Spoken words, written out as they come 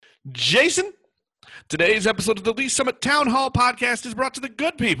Jason, today's episode of the Lee Summit Town Hall podcast is brought to the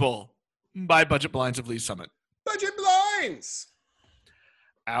good people by Budget Blinds of Lee Summit. Budget Blinds!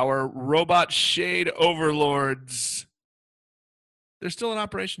 Our robot shade overlords. They're still in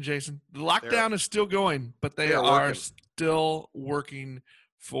operation, Jason. The lockdown is still going, but they are still working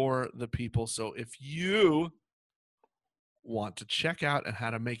for the people. So if you want to check out and how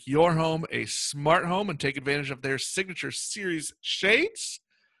to make your home a smart home and take advantage of their signature series shades,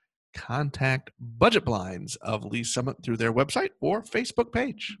 contact Budget Blinds of Lee Summit through their website or Facebook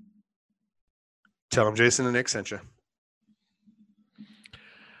page. Tell them Jason and Nick sent you.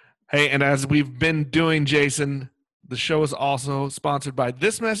 Hey, and as we've been doing, Jason, the show is also sponsored by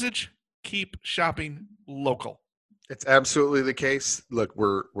this message: keep shopping local. It's absolutely the case. Look,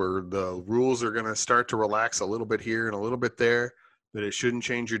 the rules are going to start to relax a little bit here and a little bit there, but it shouldn't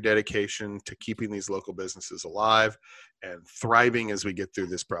change your dedication to keeping these local businesses alive and thriving as we get through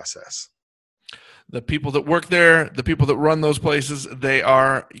this process. The people that work there, the people that run those places, they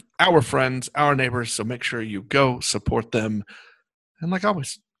are our friends, our neighbors, so make sure you go support them. And like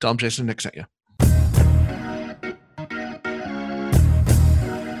always, tell them Jason and Nick sent you.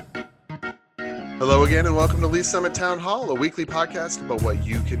 Hello again, and welcome to Lee Summit Town Hall, a weekly podcast about what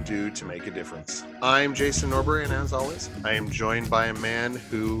you can do to make a difference. I'm Jason Norbury, and as always, I am joined by a man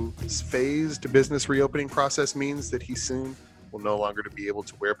whose phased business reopening process means that he soon will no longer be able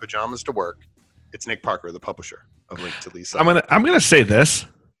to wear pajamas to work. It's Nick Parker, the publisher of Link to Lee Summit. I'm gonna say this.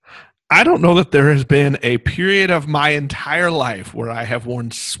 I don't know that there has been a period of my entire life where I have worn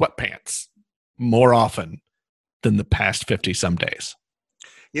sweatpants more often than the past 50 some days.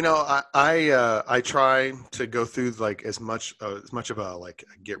 You know, I try to go through like as much of a like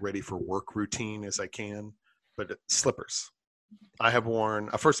get ready for work routine as I can, but slippers. I have worn.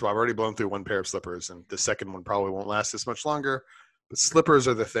 First of all, I've already blown through one pair of slippers, and the second one probably won't last as much longer. But slippers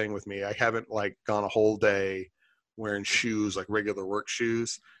are the thing with me. I haven't like gone a whole day wearing shoes like regular work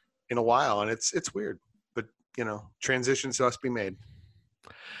shoes in a while, and it's weird. But you know, transitions must be made.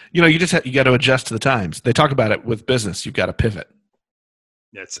 You know, you got to adjust to the times. They talk about it with business. You've got to pivot.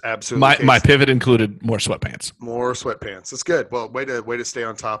 It's absolutely my pivot included more sweatpants. More sweatpants. That's good. Well, way to stay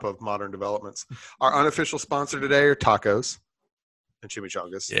on top of modern developments. Our unofficial sponsor today are tacos and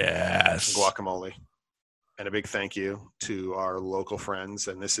chimichangas. Yes. And guacamole. And a big thank you to our local friends.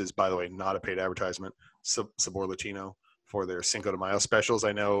 And this is, by the way, not a paid advertisement. Sabor Latino for their Cinco de Mayo specials.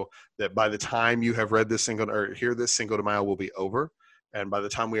 I know that by the time you have read this hear this, Cinco de Mayo will be over. And by the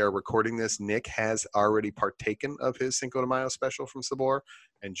time we are recording this, Nick has already partaken of his Cinco de Mayo special from Sabor,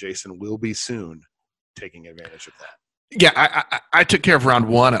 and Jason will be soon taking advantage of that. Yeah, I took care of round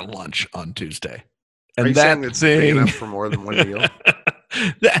one at lunch on Tuesday. And are you saying it's big enough for more than one meal?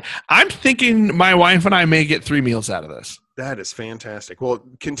 I'm thinking my wife and I may get 3 meals out of this. That is fantastic. Well,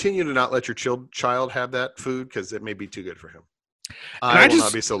 continue to not let your child have that food because it may be too good for him. I will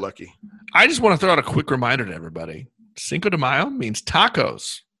not be so lucky. I just want to throw out a quick reminder to everybody. Cinco de Mayo means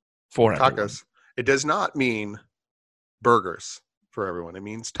tacos for everyone. Tacos. It does not mean burgers for everyone. It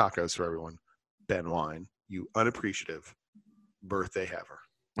means tacos for everyone. Ben Wine, you unappreciative birthday haver.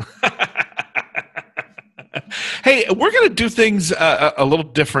 Hey, we're going to do things a little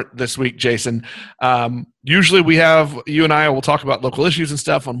different this week, Jason. Usually we have, you and I will talk about local issues and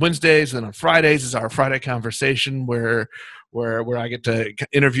stuff on Wednesdays, and on Fridays is our Friday conversation where I get to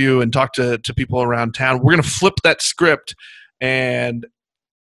interview and talk to people around town. We're going to flip that script, and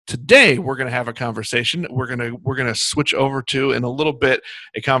today we're going to have a conversation. We're going to switch over to, in a little bit,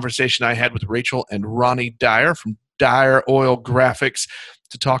 a conversation I had with Rachel and Ronnie Dyer from Dyer Oil Graphics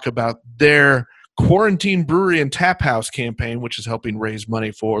to talk about their Quarantine Brewery and Tap House campaign, which is helping raise money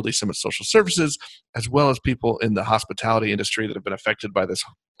for Lee Summit Social Services, as well as people in the hospitality industry that have been affected by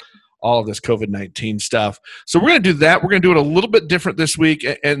all of this COVID-19 stuff. So we're going to do that. We're going to do it a little bit different this week.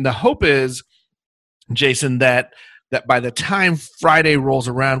 And the hope is, Jason, that by the time Friday rolls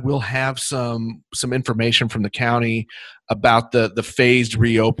around, we'll have some information from the county about the phased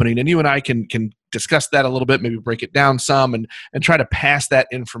reopening. And you and I can discuss that a little bit, maybe break it down some and try to pass that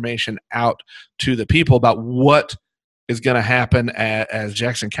information out to the people about what is going to happen as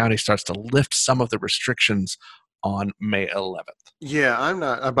Jackson County starts to lift some of the restrictions on May 11th. Yeah, I'm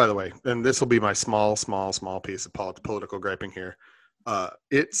not, by the way, and this will be my small piece of political griping here.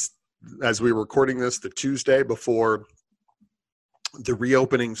 It's, as we're recording this, the Tuesday before the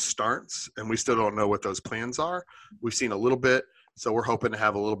reopening starts, and we still don't know what those plans are. We've seen a little bit, so we're hoping to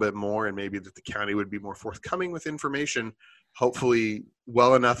have a little bit more, and maybe that the county would be more forthcoming with information, hopefully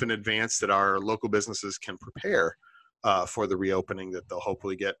well enough in advance that our local businesses can prepare. for the reopening that they'll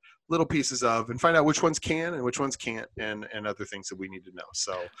hopefully get little pieces of, and find out which ones can and which ones can't, and other things that we need to know.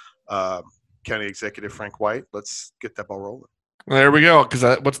 So County Executive Frank White, let's get that ball rolling. There we go.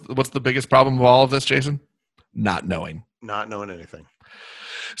 Because what's the biggest problem of all of this, Jason? Not knowing anything.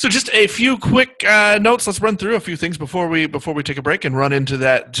 So just a few quick notes. Let's run through a few things before we take a break and run into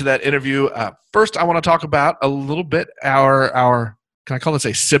that interview. First, I want to talk about a little bit our can I call this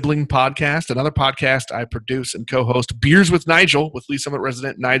a sibling podcast? Another podcast I produce and co-host, Beers with Nigel, with Lee's Summit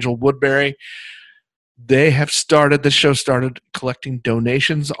resident Nigel Woodbury. The show started collecting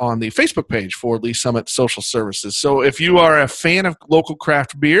donations on the Facebook page for Lee's Summit Social Services. So if you are a fan of local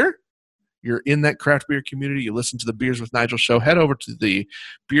craft beer, you're in that craft beer community, you listen to the Beers with Nigel show, head over to the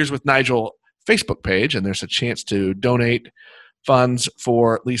Beers with Nigel Facebook page, and there's a chance to donate funds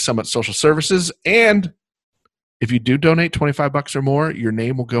for Lee's Summit Social Services. And if you do donate $25 or more, your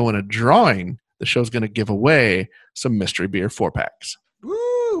name will go in a drawing. The show's going to give away some mystery beer 4-packs.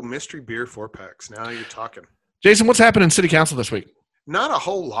 Woo! Mystery beer 4-packs. Now you're talking. Jason, what's happening in City Council this week? Not a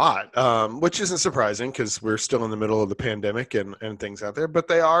whole lot, which isn't surprising because we're still in the middle of the pandemic and things out there. But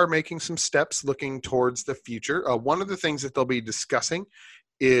they are making some steps looking towards the future. One of the things that they'll be discussing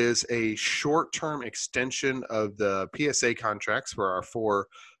is a short-term extension of the PSA contracts for our 4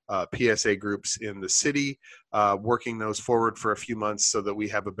 PSA groups in the city, working those forward for a few months so that we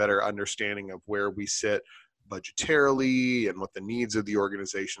have a better understanding of where we sit budgetarily and what the needs of the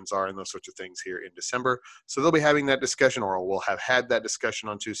organizations are and those sorts of things here in December. So they'll be having that discussion, or we'll have had that discussion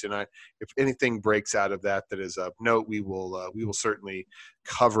on Tuesday night. If anything breaks out of that is of note, we will certainly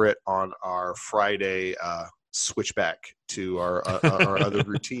cover it on our Friday switchback to our other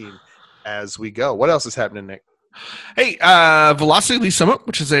routine as we go. What else is happening, Nick? Hey, Velocity Lee's Summit,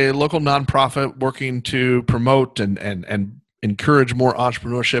 which is a local nonprofit working to promote and encourage more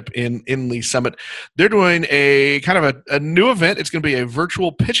entrepreneurship in Lee's Summit. They're doing a kind of a new event. It's going to be a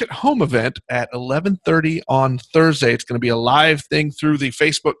virtual pitch at home event at 11:30 on Thursday. It's going to be a live thing through the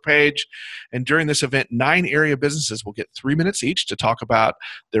Facebook page. And during this event, 9 area businesses will get 3 minutes each to talk about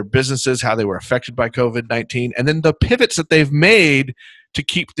their businesses, how they were affected by COVID-19, and then the pivots that they've made to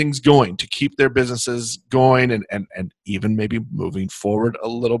keep things going, to keep their businesses going and even maybe moving forward a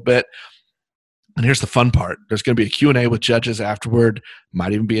little bit. And here's the fun part. There's going to be a Q&A with judges afterward.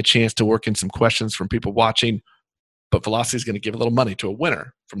 Might even be a chance to work in some questions from people watching. But Velocity is going to give a little money to a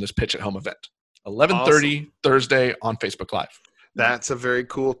winner from this pitch at home event. 11:30 awesome. Thursday on Facebook Live. That's a very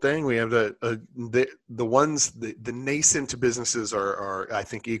cool thing. We have the nascent businesses are I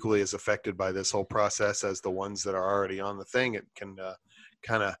think equally as affected by this whole process as the ones that are already on the thing. It can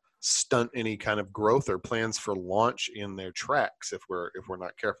kind of stunt any kind of growth or plans for launch in their tracks if we're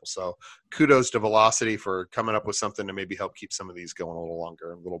not careful. So kudos to Velocity for coming up with something to maybe help keep some of these going a little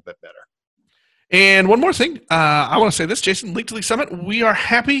longer and a little bit better. And one more thing, I want to say this, Jason, Link to Lee's Summit, we are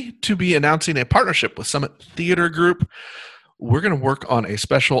happy to be announcing a partnership with Summit Theater Group. We're going to work on a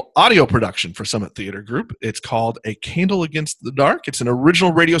special audio production for Summit Theater Group. It's called A Candle Against the Dark. It's an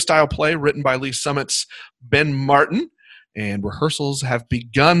original radio-style play written by Lee's Summit's Ben Martin. And rehearsals have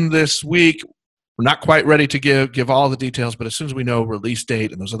begun this week. We're not quite ready to give all the details, but as soon as we know release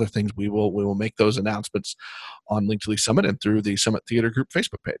date and those other things, we will make those announcements on Link to Lee's Summit and through the Summit Theater Group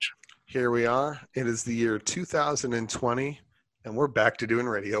Facebook page. Here we are. It is the year 2020, and we're back to doing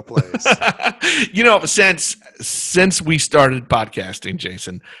radio plays. Since we started podcasting,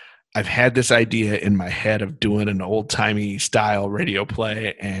 Jason, I've had this idea in my head of doing an old-timey style radio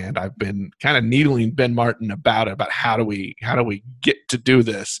play, and I've been kind of needling Ben Martin about how do we get to do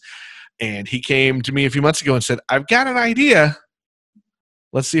this. And he came to me a few months ago and said, I've got an idea.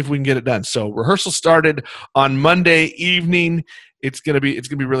 Let's see if we can get it done. So rehearsal started on Monday evening. It's gonna be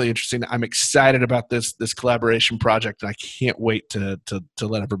really interesting. I'm excited about this collaboration project, and I can't wait to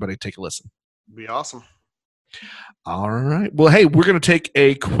let everybody take a listen. It'll be awesome. All right. Well, hey, we're going to take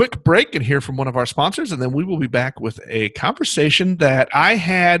a quick break and hear from one of our sponsors, and then we will be back with a conversation that I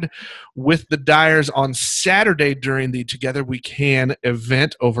had with the Dyers on Saturday during the Together We Can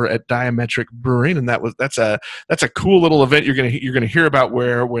event over at Diametric Brewing, and that's a cool little event you're going to hear about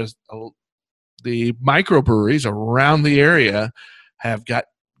where the microbreweries around the area have got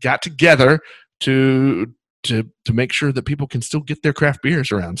together to make sure that people can still get their craft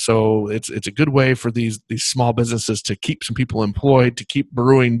beers around. So it's a good way for these small businesses to keep some people employed, to keep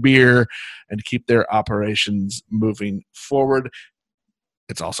brewing beer, and to keep their operations moving forward.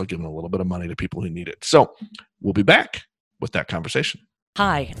 It's also giving a little bit of money to people who need it. So we'll be back with that conversation.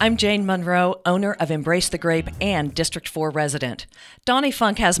 Hi, I'm Jane Monroe, owner of Embrace the Grape and District 4 resident. Donnie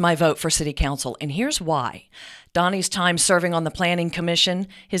Funk has my vote for City Council, and here's why. Donnie's time serving on the Planning Commission,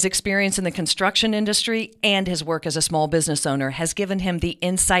 his experience in the construction industry, and his work as a small business owner has given him the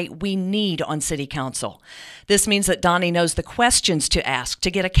insight we need on City Council. This means that Donnie knows the questions to ask to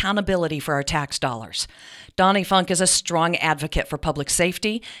get accountability for our tax dollars. Donnie Funk is a strong advocate for public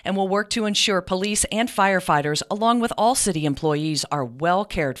safety and will work to ensure police and firefighters, along with all city employees, are well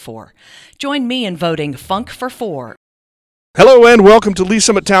cared for. Join me in voting Funk for 4. Hello and welcome to Lee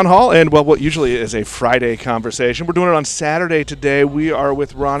Summit Town Hall and, well, what usually is a Friday conversation. We're doing it on Saturday today. We are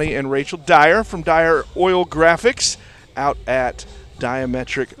with Ronnie and Rachel Dyer from Dyer Oil Graphics out at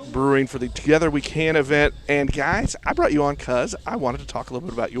Diametric Brewing for the Together We Can event. And guys, I brought you on because I wanted to talk a little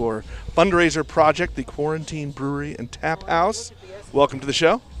bit about your fundraiser project, the Quarantine Brewery and Tap House. Welcome to the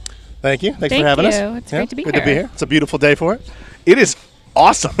show. Thank you. Thanks for having us. It's great to be here. Good to be here. It's a beautiful day for it. It is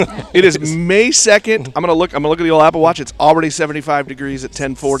awesome. It is May 2nd. I'm gonna look at the old Apple Watch. It's already 75 degrees at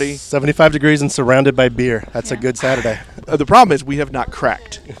 10:40. 75 degrees and surrounded by beer. That's a good Saturday. The problem is we have not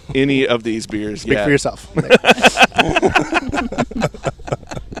cracked any of these beers Speak yet. for yourself.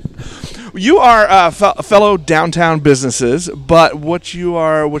 You are fellow downtown businesses, but what you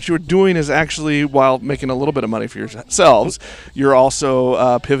are doing is actually, while making a little bit of money for yourselves, you're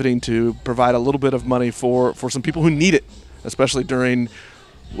also pivoting to provide a little bit of money for some people who need it, especially during,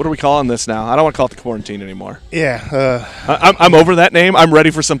 what are we calling this now? I don't want to call it the quarantine anymore. Yeah. I'm over that name. I'm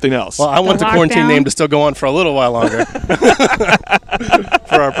ready for something else. Well, I want the quarantine name to still go on for a little while longer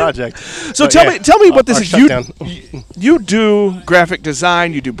for our project. So tell me what this is. You do graphic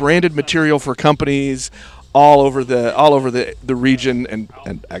design. You do branded material for companies all over the region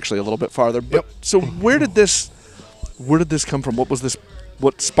and actually a little bit farther. But, So where did this come from?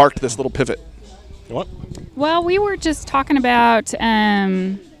 What sparked this little pivot? What? Well, we were just talking about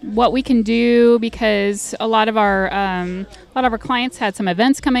what we can do because a lot of our clients had some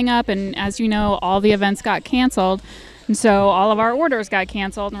events coming up, and as you know, all the events got canceled, and so all of our orders got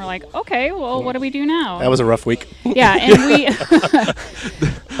canceled. And we're like, okay, well, what do we do now? That was a rough week. Yeah,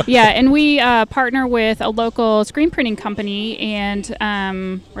 and we partner with a local screen printing company, and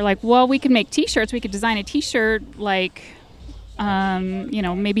we're like, well, we could make T-shirts. We could design a T-shirt like.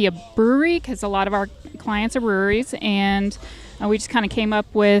 Maybe a brewery, because a lot of our clients are breweries, and we just kind of came up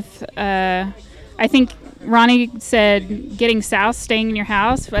with, I think Ronnie said, getting south, staying in your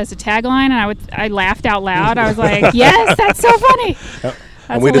house as a tagline, and I laughed out loud. I was like, yes, that's so funny. That's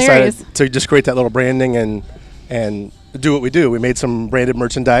and we hilarious. decided to just create that little branding and do what we do. We made some branded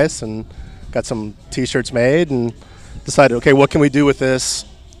merchandise and got some T-shirts made and decided, okay, what can we do with this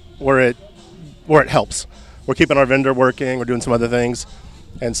where it helps? We're keeping our vendor working. We're doing some other things.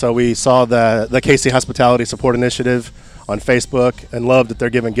 And so we saw the Casey Hospitality Support Initiative on Facebook and loved that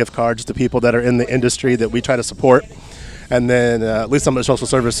they're giving gift cards to people that are in the industry that we try to support. And then Lee Summit Social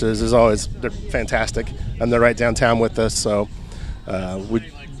Services they're fantastic, and they're right downtown with us. So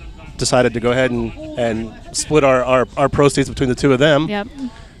we decided to go ahead and split our proceeds between the two of them. Yep.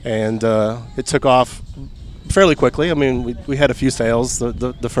 And it took off fairly quickly. I mean, we had a few sales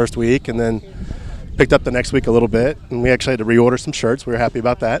the first week, and then picked up the next week a little bit, and we actually had to reorder some shirts. We were happy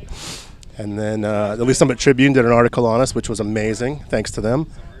about that. And then the Lee Summit Tribune did an article on us, which was amazing, thanks to them.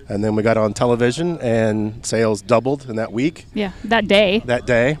 And then we got on television, and sales doubled in that week. Yeah, that day.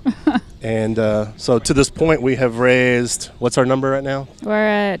 And so to this point, we have raised, what's our number right now? We're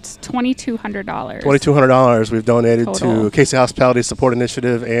at $2,200. $2,200 we've donated Total. to Casey Hospitality Support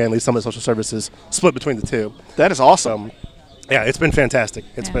Initiative and Lee Summit Social Services, split between the two. That is awesome. Yeah, it's been fantastic.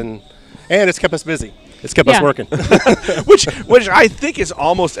 And it's kept us busy. It's kept us working. which I think is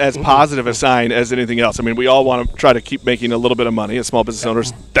almost as positive a sign as anything else. I mean, we all want to try to keep making a little bit of money as small business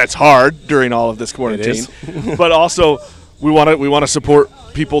owners. That's hard during all of this quarantine. But also, we want to support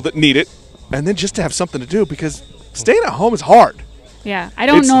people that need it, and then just to have something to do, because staying at home is hard. Yeah, I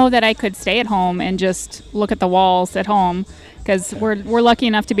don't know that I could stay at home and just look at the walls at home, because we're lucky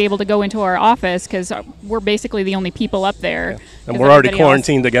enough to be able to go into our office, because we're basically the only people up there. Yeah. And we're already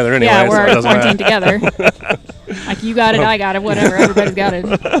quarantined together anyway. Yeah, we're already quarantined together. Like, you got it, I got it, whatever. Everybody's got it.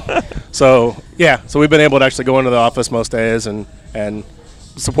 So we've been able to actually go into the office most days and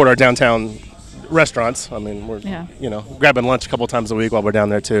support our downtown restaurants. I mean, we're grabbing lunch a couple times a week while we're down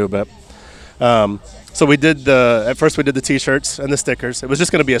there too. But so we did at first we did the T-shirts and the stickers. It was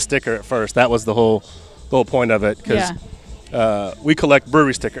just going to be a sticker at first. That was the whole point of it, because we collect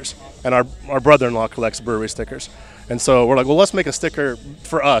brewery stickers, and our brother-in-law collects brewery stickers. And so we're like, well, let's make a sticker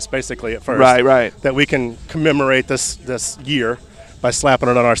for us, basically, at first. Right. That we can commemorate this year by slapping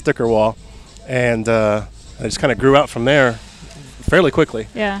it on our sticker wall. And it just kind of grew out from there fairly quickly.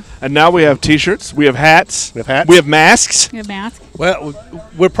 Yeah. And now we have T-shirts. We have hats. We have hats. We have masks. You have masks? Well,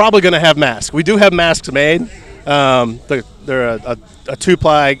 we're probably going to have masks. We do have masks made. They're a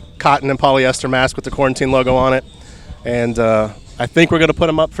 2-ply cotton and polyester mask with the quarantine logo on it, and I think we're going to put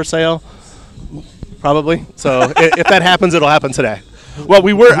them up for sale, probably. So if that happens, it'll happen today. Well,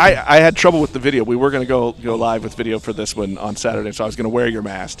 I had trouble with the video. We were going to go live with video for this one on Saturday, so I was going to wear your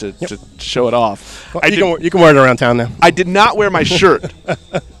mask to show it off. Well, you can wear it around town now. I did not wear my shirt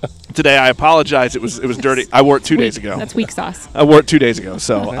today. I apologize. It was dirty. I wore it 2 days ago. That's weak sauce. I wore it 2 days ago.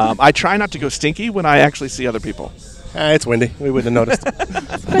 So I try not to go stinky when I actually see other people. It's windy. We wouldn't have noticed.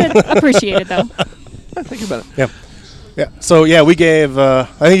 But appreciate it, though. Think about it. Yeah. Yeah. So we gave. I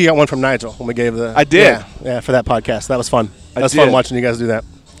think you got one from Nigel when we gave the. I did. Yeah, for that podcast. That was fun. That was did. fun watching you guys do that.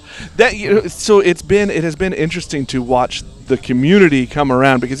 So it has been interesting to watch the community come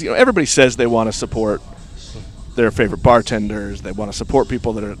around because everybody says they want to support their favorite bartenders, they want to support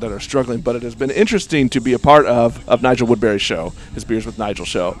people that are struggling, but it has been interesting to be a part of Nigel Woodbury's show, his Beers with Nigel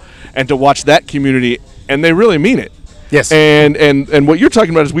show, and to watch that community, and they really mean it. Yes. And what you're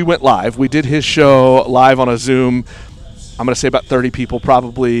talking about is we went live. We did his show live on a Zoom. I'm going to say about 30 people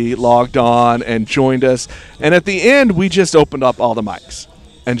probably logged on and joined us. And at the end, we just opened up all the mics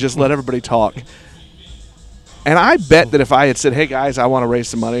and just let everybody talk. And I bet that if I had said, hey, guys, I want to raise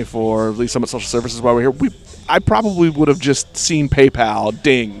some money for Lee Summit Social Services while we're here, I probably would have just seen PayPal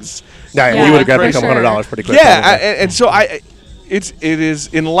dings. Yeah, you would have grabbed a couple $100 pretty quick. Yeah, and so it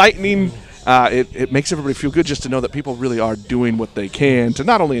is enlightening. It makes everybody feel good just to know that people really are doing what they can to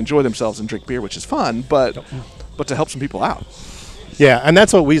not only enjoy themselves and drink beer, which is fun, but to help some people out. Yeah, and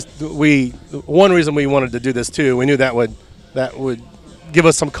that's what we one reason we wanted to do this too. We knew that would give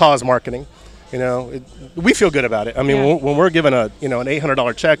us some cause marketing. We feel good about it. I mean, when we're given an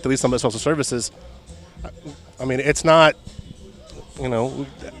 $800 check to Lee Summit Social Services, I mean, it's not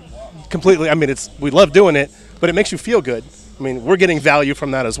completely. I mean, we love doing it, but it makes you feel good. I mean, we're getting value from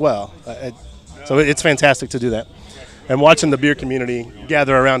that as well. So it's fantastic to do that. And watching the beer community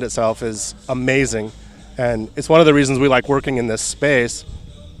gather around itself is amazing. And it's one of the reasons we like working in this space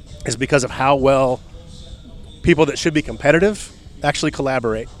is because of how well people that should be competitive actually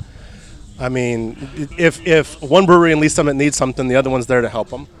collaborate. I mean, if one brewery in Lee Summit needs something, the other one's there to help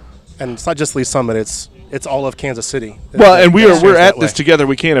them. And it's not just Lee Summit, it's all of Kansas City. Well, and we're at this together.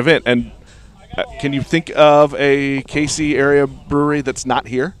 We can't event. And can you think of a KC area brewery that's not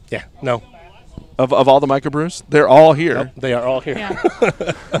here? Yeah, no. Of all the microbrews, they're all here. Yep, they are all here. Yeah.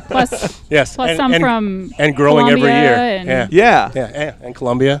 Plus, yes, plus some from and growing Columbia every year. And And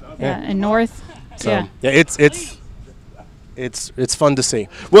Columbia. and North. So it's fun to see.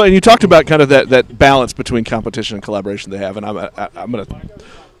 Well, and you talked about kind of that balance between competition and collaboration they have, and I'm going to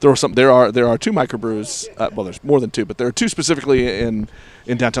throw something. There are two microbrews. Well, there's more than two, but there are two specifically in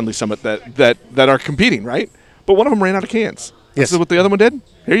downtown Lee Summit that are competing, right? But one of them ran out of cans. Yes. So what the other one did?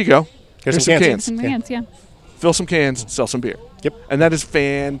 Here you go. Here's some cans. Some cans, yeah. Fill some cans, sell some beer. Yep. And that is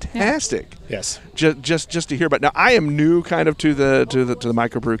fantastic. Yeah. Yes. Just to hear about. Now I am new kind of to the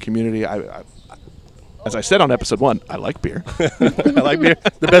microbrew community. I as I said on episode 1, I like beer. I like beer.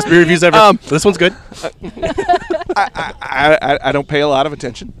 The best beer reviews ever. This one's good. I don't pay a lot of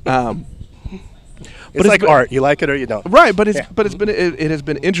attention. It's like art. You like it or you don't. Right, but it has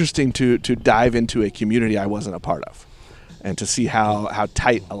been interesting to dive into a community I wasn't a part of, and to see how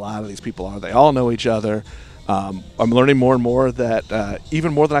tight a lot of these people are. They all know each other. I'm learning more and more that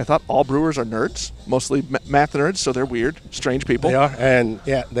even more than I thought, all brewers are nerds, mostly math nerds. So they're weird, strange people. They are, and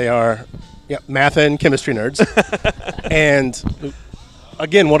they are. Yeah, math and chemistry nerds. And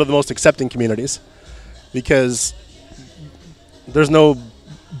again, one of the most accepting communities because there's no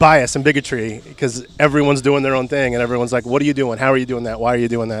bias and bigotry because everyone's doing their own thing and everyone's like, what are you doing? How are you doing that? Why are you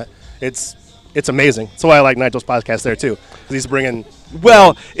doing that? It's amazing. That's why I like Nigel's podcast there too. He's bringing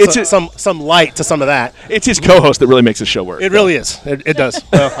some light to some of that. It's his co-host that really makes the show work. It really is. It does.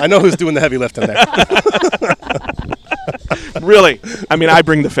 Well, I know who's doing the heavy lifting there. Really? I mean, I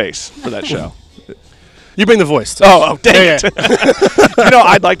bring the face for that show. You bring the voice. Oh, dang it.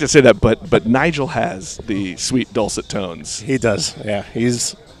 I'd like to say that, but Nigel has the sweet, dulcet tones. He does. Yeah,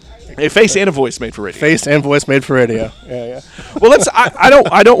 he's a face and a voice made for radio. Face and voice made for radio. Yeah. Well,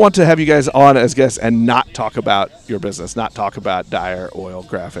 I don't want to have you guys on as guests and not talk about your business, not talk about Dyer Oil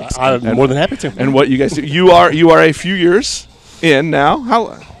Graphics. I'm more than happy to. And what you guys do. You are a few years in now.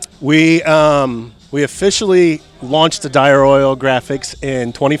 How we officially launched the Dyer Oil Graphics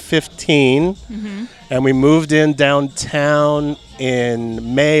in 2015, and we moved in downtown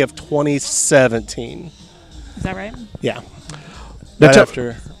in May of 2017. Is that right? Yeah. Right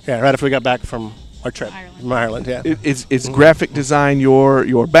after we got back from our trip from Ireland. Yeah. Is graphic design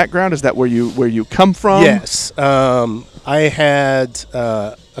your background? Is that where you come from? Yes. I had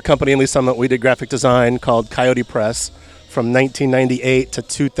a company in Lee Summit. We did graphic design called Coyote Press from 1998 to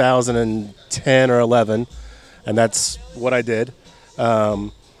 2010 or 11, and that's what I did.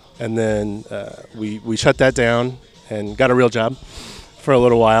 And then we shut that down and got a real job for a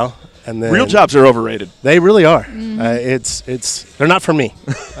little while. And then Real jobs are overrated. They really are. They're not for me.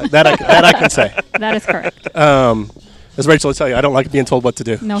 that I can say. That is correct. As Rachel will tell you, I don't like being told what to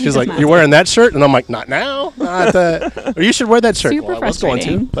do. No, he She's does like, not. "You're wearing that shirt," and I'm like, "Not now. Not or you should wear that shirt." Super Well, I was going to,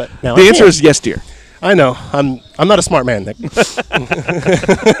 frustrating. but now The I answer can't. is yes, dear. I know. I'm not a smart man, Nick.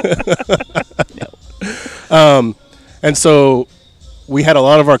 And so we had a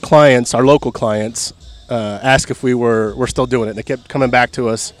lot of our clients, our local clients, ask if we're still doing it. They kept coming back to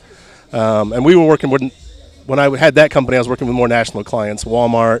us, and we were working with. When I had that company, I was working with more national clients: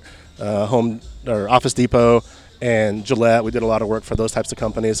 Walmart, Home or Office Depot, and Gillette. We did a lot of work for those types of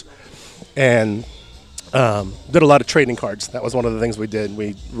companies, and did a lot of trading cards. That was one of the things we did.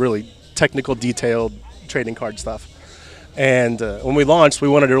 We really technical, detailed trading card stuff. And when we launched, we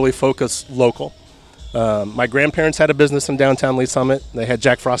wanted to really focus local. My grandparents had a business in downtown Lee Summit. They had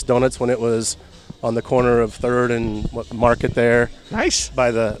Jack Frost Donuts when it was on the corner of 3rd and Market there. Nice. By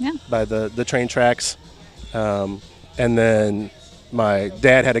the train tracks. And then my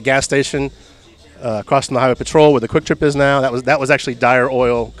dad had a gas station across from the Highway Patrol where the Quick Trip is now. That was actually Dyer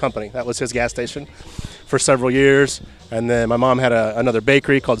Oil Company. That was his gas station for several years. And then my mom had another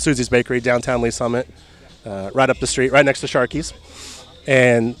bakery called Susie's Bakery downtown Lee Summit, right up the street, right next to Sharky's.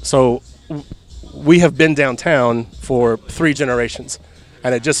 And so we have been downtown for 3 generations,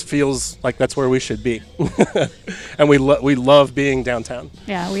 and it just feels like that's where we should be. And we love being downtown.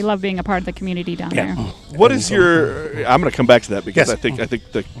 Yeah, we love being a part of the community down there. What is your? I'm going to come back to that because Yes. I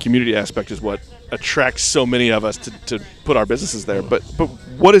think the community aspect is what attracts so many of us to put our businesses there. But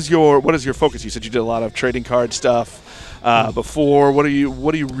what is your focus? You said you did a lot of trading card stuff before. What are you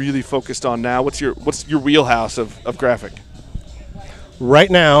really focused on now? What's your wheelhouse of graphic?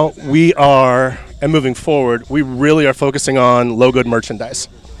 Right now, we are, and moving forward, we really are focusing on logoed merchandise.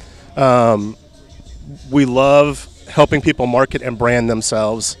 We love helping people market and brand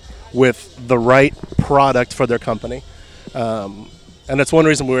themselves with the right product for their company. And that's one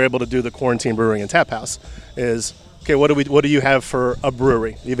reason we were able to do the Quarantine Brewing and Tap House is, okay, what do you have for a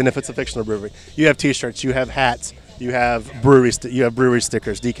brewery, even if it's a fictional brewery? You have T-shirts, you have hats, you have brewery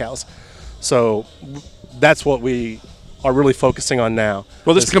stickers, decals. So that's what we are really focusing on now.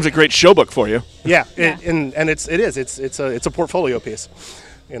 Well, this becomes a great show book for you. Yeah, Yeah. It's a portfolio piece,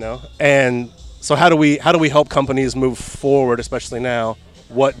 And so how do we help companies move forward, especially now?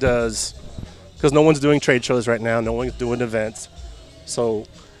 Because no one's doing trade shows right now, no one's doing events. So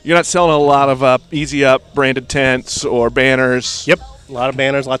You're not selling a lot of Easy Up branded tents or banners. yep, a lot of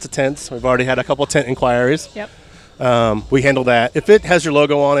banners, lots of tents. We've already had a couple tent inquiries. Yep. We handle that. If it has your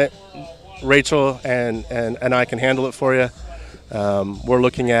logo on it, Rachel and I can handle it for you. We're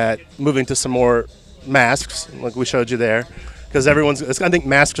looking at moving to some more masks, like we showed you there, because I think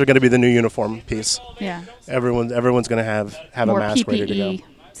masks are going to be the new uniform piece. Yeah. Everyone's going to have More a mask PPE ready to go.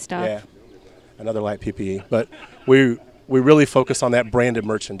 stuff. Yeah, another light PPE. But we really focus on that branded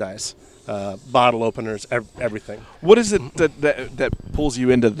merchandise, bottle openers, everything. What is it that pulls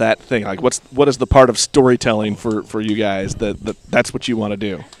you into that thing? Like, what is the part of storytelling for you guys that's what you want to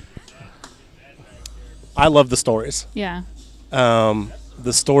do? I love the stories. Yeah.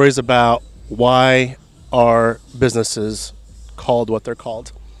 The stories about why are businesses called what they're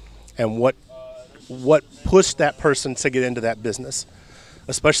called, and what pushed that person to get into that business,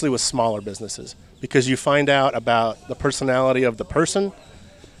 especially with smaller businesses, because you find out about the personality of the person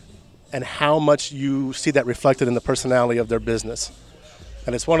and how much you see that reflected in the personality of their business.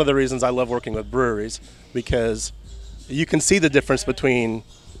 And it's one of the reasons I love working with breweries, because you can see the difference between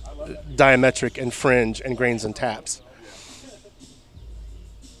Diametric and Fringe and Grains and Taps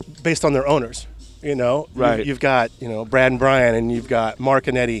based on their owners. Right. You've got Brad and Brian, and you've got Mark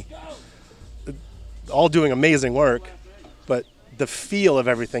and Eddie, all doing amazing work, but the feel of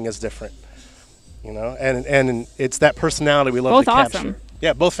everything is different. And it's that personality we love Both to capture. awesome.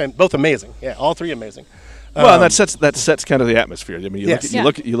 Yeah, both amazing. Yeah, all 3 amazing. Well, and that sets kind of the atmosphere. I mean, Yes. you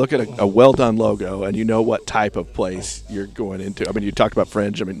look at a well done logo, and you know what type of place you're going into. I mean, you talked about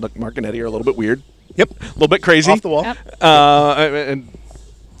Fringe. I mean, look, Mark and Eddie are a little bit weird. Yep, A little bit crazy. off the wall. Yep. And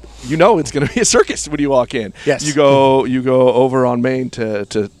it's going to be a circus when you walk in. Yes. You go over on Main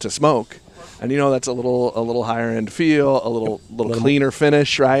to smoke, and that's a little higher end feel, a little cleaner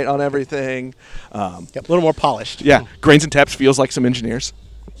finish, right, on everything. Yep, a little more polished. Yeah, Grains and Taps feels like some engineers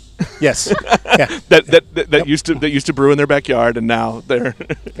Yes. Yeah. that used to brew in their backyard, and now they're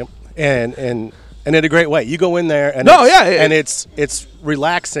Yep. And and in a great way. You go in there, and it's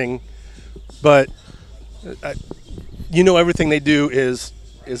relaxing, but everything they do is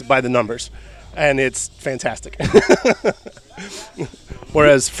by the numbers, and it's fantastic.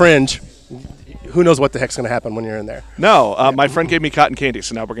 Whereas Fringe, who knows what the heck's going to happen when you're in there? No, my friend gave me cotton candy,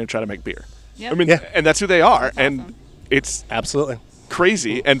 so now we're going to try to make beer. Yep. I mean, and that's who they are, and it's absolutely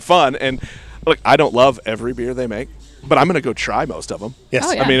crazy and fun. And look, I don't love every beer they make, but I'm going to go try most of them. Yes.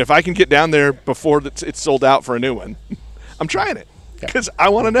 Oh, yeah. I mean, if I can get down there before it's sold out for a new one, I'm trying it because I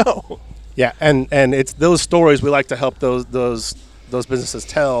want to know. Yeah, and it's those stories we like to help those businesses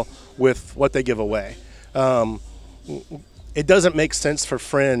tell with what they give away. It doesn't make sense for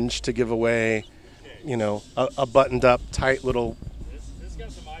Fringe to give away, a buttoned up, tight little.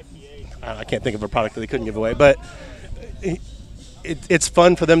 I can't think of a product that they couldn't give away, but it's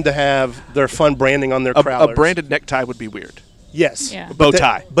fun for them to have their fun branding on their crowlers. A branded necktie would be weird. Yes. Yeah. Bow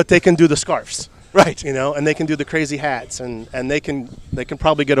tie. But they can do the scarves. Right. And they can do the crazy hats, and they can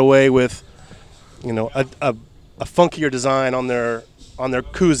probably get away with, a funkier design on their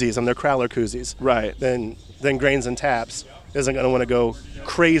koozies, on their crowler koozies. Right. Than Grains and Taps isn't going to want to go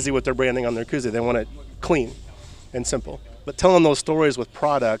crazy with their branding on their koozie. They want it clean and simple. But telling those stories with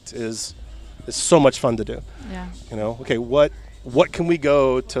product is so much fun to do. Yeah. Okay, what can we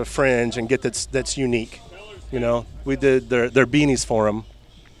go to Fringe and get that's unique? We did their beanies for them,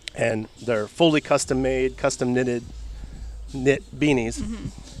 and they're fully custom made, custom knit beanies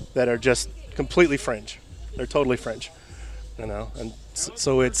that are just completely Fringe. They're totally Fringe, and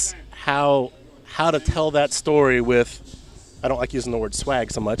so it's how to tell that story with. I don't like using the word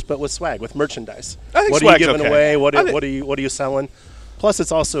swag so much, but with swag, with merchandise. I think what are you swag's giving okay. away? What are you selling? Plus,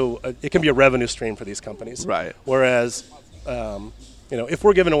 it's also it can be a revenue stream for these companies. Right. Whereas, if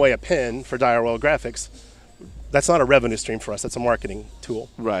we're giving away a pin for Dire World Graphics, that's not a revenue stream for us. That's a marketing tool.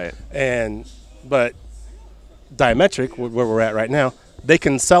 Right. But Diametric, where we're at right now, they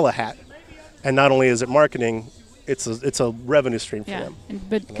can sell a hat, and not only is it marketing, it's a revenue stream for them.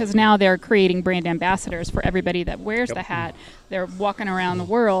 But because now they're creating brand ambassadors for everybody that wears the hat. They're walking around the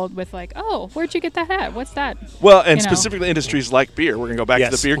world with like, oh, where'd you get that hat? What's that? Well, and specifically industries like beer. We're going to go back to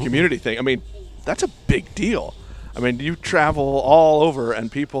Yes. the beer community thing. I mean, that's a big deal. I mean, you travel all over,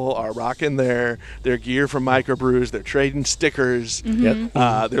 and people are rocking their gear from microbrews. They're trading stickers. Mm-hmm.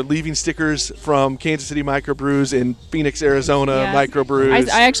 Yep. They're leaving stickers from Kansas City microbrews in Phoenix, Arizona microbrews.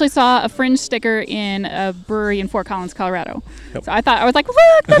 I actually saw a Fringe sticker in a brewery in Fort Collins, Colorado. Yep. So I was like, look,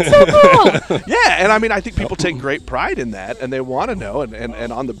 that's so cool. Yeah, and I mean, I think people take great pride in that, and they want to know.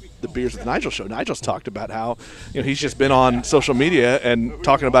 And on the Beers with Nigel show, Nigel's talked about how he's just been on social media and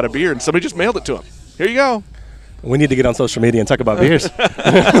talking about a beer, and somebody just mailed it to him. Here you go. We need to get on social media and talk about beers.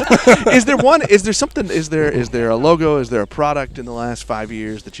 Is there something? Is there a logo? Is there a product in the last 5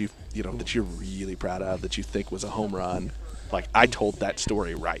 years that that you're really proud of, that you think was a home run? Like, I told that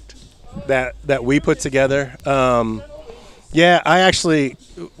story right. That we put together.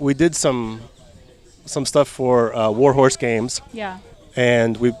 We did some stuff for Warhorse Games. Yeah.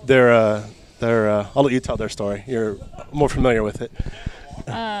 And they're I'll let you tell their story. You're more familiar with it.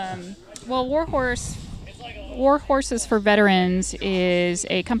 Well, War Horses for Veterans is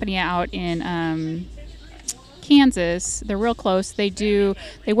a company out in Kansas. They're real close. They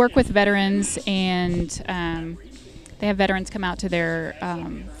work with veterans, and they have veterans come out to their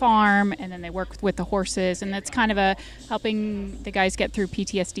farm, and then they work with the horses, and that's kind of helping the guys get through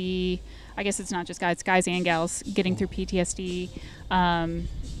PTSD. I guess it's not just guys and gals getting through PTSD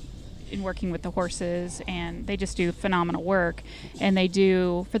in working with the horses, and they just do phenomenal work. And they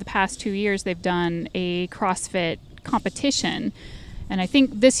do, for the past 2 years, they've done a CrossFit competition. And I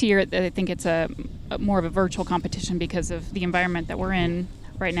think this year, it's a more of a virtual competition because of the environment that we're in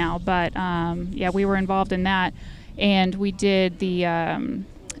right now. But we were involved in that, and we did the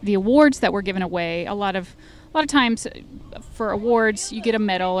awards that were given away. A lot of times for awards you get a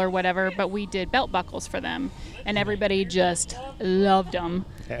medal or whatever, but we did belt buckles for them, and everybody just loved them.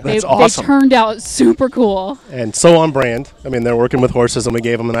 Yeah, that's awesome. They turned out super cool. And so on brand. I mean, they're working with horses, and we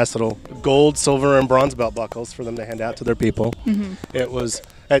gave them a nice little gold, silver, and bronze belt buckles for them to hand out to their people. Mm-hmm. It was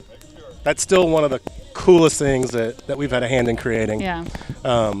that's still one of the coolest things that we've had a hand in creating. Yeah.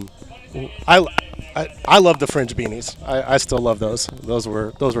 I love the Fringe beanies. I still love those. Those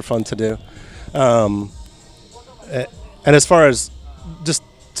were fun to do. And as far as just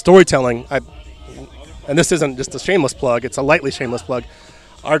storytelling, and this isn't just a shameless plug, it's a lightly shameless plug.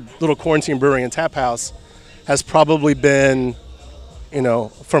 Our little quarantine brewery and tap house has probably been,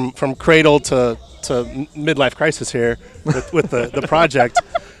 from cradle to midlife crisis here with the project.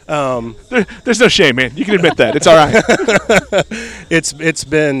 There's no shame, man. You can admit that. It's all right. It's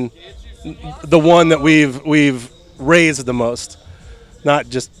been the one that we've raised the most, not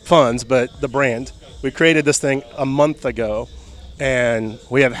just funds, but the brand. We created this thing a month ago, and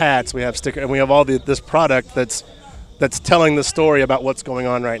we have hats, we have stickers, and we have all this product that's telling the story about what's going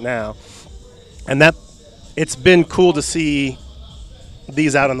on right now. And that it's been cool to see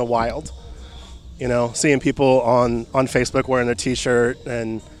these out in the wild. You know, seeing people on Facebook wearing their T-shirt,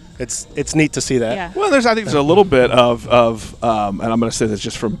 and it's neat to see that. Yeah. Well, I think there's a little bit of and I'm going to say this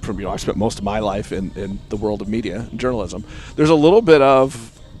just from I spent most of my life in the world of media and journalism. There's a little bit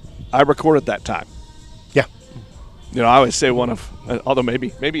of I recorded that time. Yeah. You know, I always say although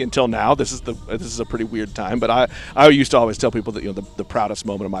maybe until now this is a pretty weird time, but I used to always tell people that the proudest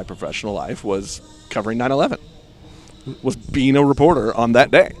moment of my professional life was covering 9/11, was being a reporter on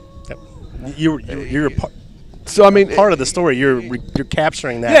that day. Yep. You're So I mean, part of the story. You're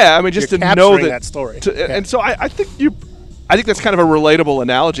capturing that. Yeah, I mean, just you're to know that story. And so I think that's kind of a relatable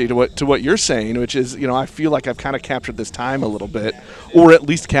analogy to what you're saying, which is, I feel like I've kind of captured this time a little bit, or at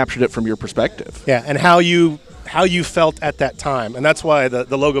least captured it from your perspective. Yeah, and how you felt at that time, and that's why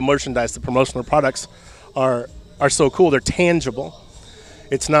the logo merchandise, the promotional products, are so cool. They're tangible.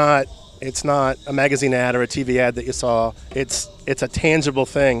 It's not a magazine ad or a TV ad that you saw. It's a tangible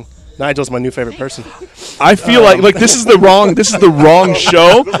thing. Nigel's my new favorite person. I feel like this is the wrong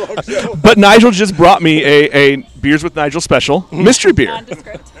show. But Nigel just brought me a Beers with Nigel special mystery beer.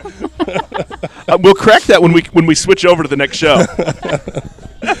 Nondescript. We'll crack that when we switch over to the next show.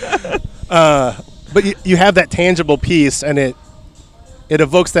 But you have that tangible piece, and it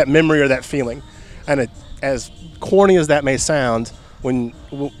evokes that memory or that feeling. And as corny as that may sound, when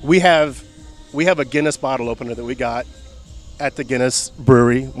we have a Guinness bottle opener that we got at the Guinness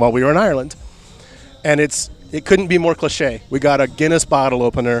brewery while we were in Ireland, and it couldn't be more cliche. We got a Guinness bottle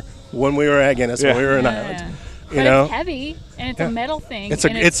opener when we were at Guinness when we were in Ireland. But it's heavy, and it's a metal thing. It's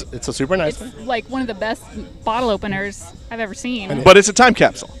a super nice It's one. like one of the best bottle openers I've ever seen. But it's a time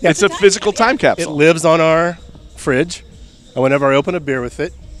capsule. Yeah. It's a physical time It capsule. lives on our fridge, and whenever I open a beer with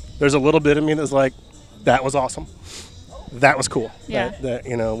it, there's a little bit of me that's like, that was awesome. That was cool. Yeah. That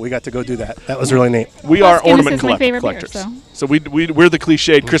we got to go do that. That was really neat. We Plus, are Guinness ornament is my favorite beer, collectors. so. We're the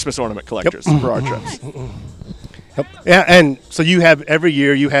cliched Christmas ornament collectors for our trips. Yep. Yeah, and so every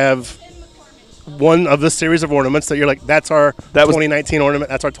year you have one of the series of ornaments that you're like, that's our 2019 ornament,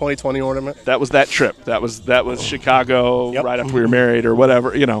 that's our 2020 ornament. That was that trip. That was Chicago Yep. right after we were married or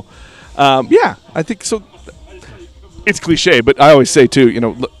whatever. Yeah, I think so. It's cliche, but I always say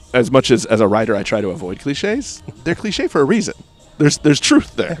too. As much as a writer, I try to avoid cliches. They're cliche for a reason. There's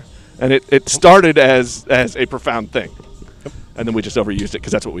truth there, and it started as a profound thing, and then we just overused it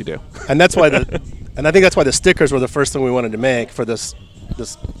because that's what we do. And that's why and I think that's why the stickers were the first thing we wanted to make for this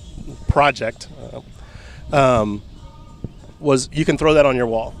project. Was you can throw that on your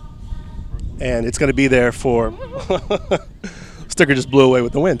wall, and it's going to be there for. Sticker just blew away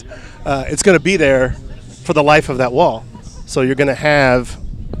with the wind. It's going to be there for the life of that wall. So you're going to have.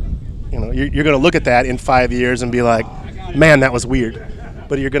 You're going to look at that in 5 years and be like, man, that was weird.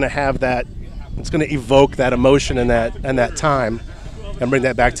 But you're going to have that. It's going to evoke that emotion and that time, and bring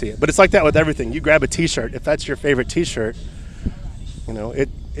that back to you. But it's like that with everything. You grab a T-shirt. If that's your favorite T-shirt,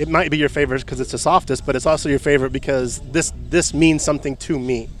 it might be your favorite because it's the softest, but it's also your favorite because this means something to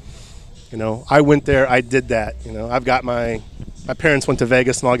me. I went there. I did that. I've got my parents went to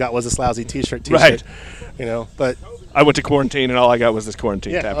Vegas and all I got was this lousy T-shirt. Right. But. I went to quarantine and all I got was this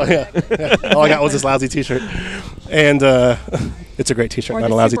quarantine tab. All I got was this lousy T-shirt, and it's a great T-shirt, Or not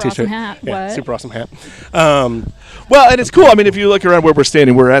the a lousy super T-shirt. awesome hat. Yeah, What? super awesome hat. Well, and it's cool. I mean, if you look around where we're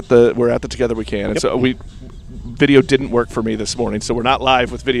standing, we're at the Together We Can, and so video didn't work for me this morning, so we're not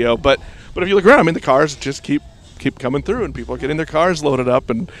live with video. But if you look around, I mean, the cars just keep coming through, and people are getting their cars loaded up,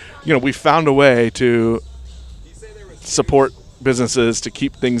 and we found a way to support businesses to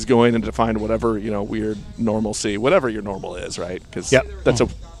keep things going and to find whatever weird normalcy, whatever your normal is, right? Because that's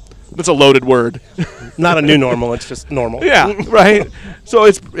a loaded word. Not a new normal; it's just normal. Yeah, right. So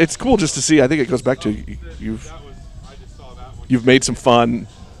it's cool just to see. I think it goes back to you've made some fun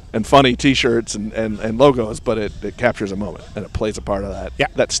and funny T-shirts and logos, but it captures a moment and it plays a part of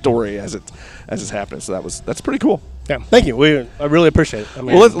that story as it's happening. So that's pretty cool. Yeah, thank you. I really appreciate it.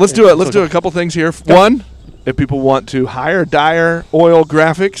 Well, let's do it. Let's do a couple things here. One, if people want to hire Dyer Oil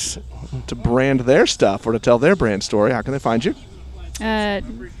Graphics to brand their stuff or to tell their brand story, how can they find you?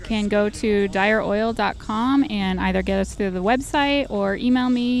 Can go to dyeroil.com and either get us through the website or email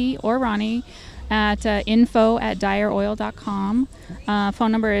me or Ronnie at info@dyeroil.com.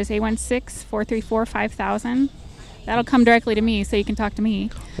 Phone number is 816-434-5000. That'll come directly to me, so you can talk to me.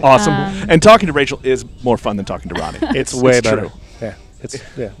 Awesome. And talking to Rachel is more fun than talking to Ronnie. It's way better. True.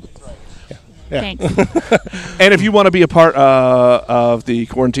 Yeah. Thanks. And if you want to be a part of the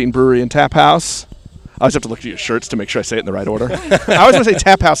Quarantine Brewery and Tap House, I always have to look at your shirts to make sure I say it in the right order. I always want to say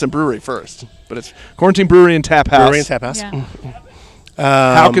Tap House and Brewery first, but it's Quarantine Brewery and Tap House. Brewery and Tap House. Yeah.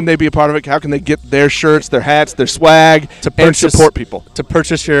 How can they be a part of it? How can they get their shirts, their hats, their swag, and support people? To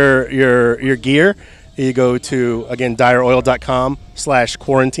purchase your gear, you go to, again,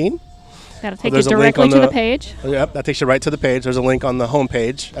 direoil.com/quarantine. That'll take you directly to the page. Yep, that takes you right to the page. There's a link on the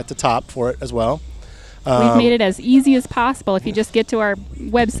homepage at the top for it as well. We've made it as easy as possible if you just get to our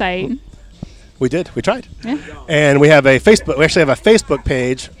website. We did. We tried. Yeah. And we have a Facebook. We actually have a Facebook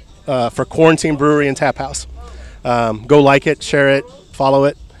page for Quarantine Brewery and Tap House. Go like it, share it, follow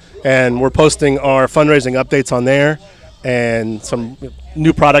it, and we're posting our fundraising updates on there, and some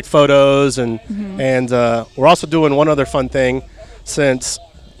new product photos, and we're also doing one other fun thing. Since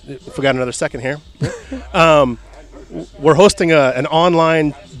if we got another second here, we're hosting an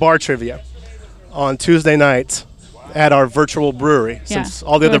online bar trivia on Tuesday nights at our virtual brewery. Since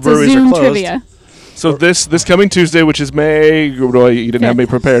all the other breweries are closed. Trivia. So this coming Tuesday, which is May, you didn't have me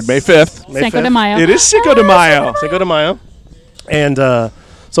prepared, May 5th. Cinco de Mayo. It is Cinco de Mayo. Cinco de Mayo. And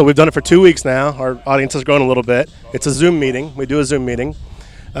so we've done it for 2 weeks now. Our audience has grown a little bit. It's a Zoom meeting. We do a Zoom meeting.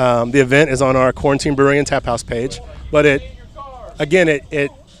 The event is on our Quarantine Brewery and Tap House page. But it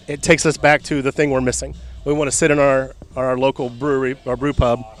takes us back to the thing we're missing. We want to sit in our local brewery, our brew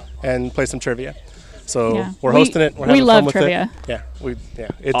pub, and play some trivia. So we're hosting it. We're having fun with trivia. it.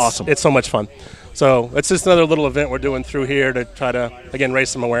 It's awesome. It's so much fun. So it's just another little event we're doing through here to try to, again, raise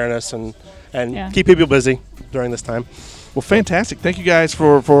some awareness and keep people busy during this time. Well, fantastic. Thank you guys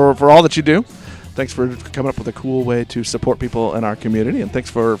for all that you do. Thanks for coming up with a cool way to support people in our community, and thanks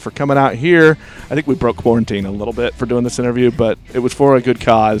for coming out here. I think we broke quarantine a little bit for doing this interview, but it was for a good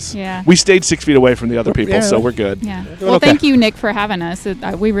cause. Yeah. We stayed 6 feet away from the other people, so we're good. Yeah. Well, thank you, Nick, for having us.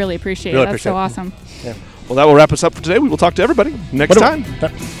 We really appreciate it. That's so awesome. Yeah. Well, that will wrap us up for today. We will talk to everybody next time.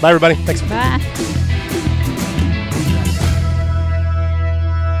 Bye, everybody. Thanks. Bye.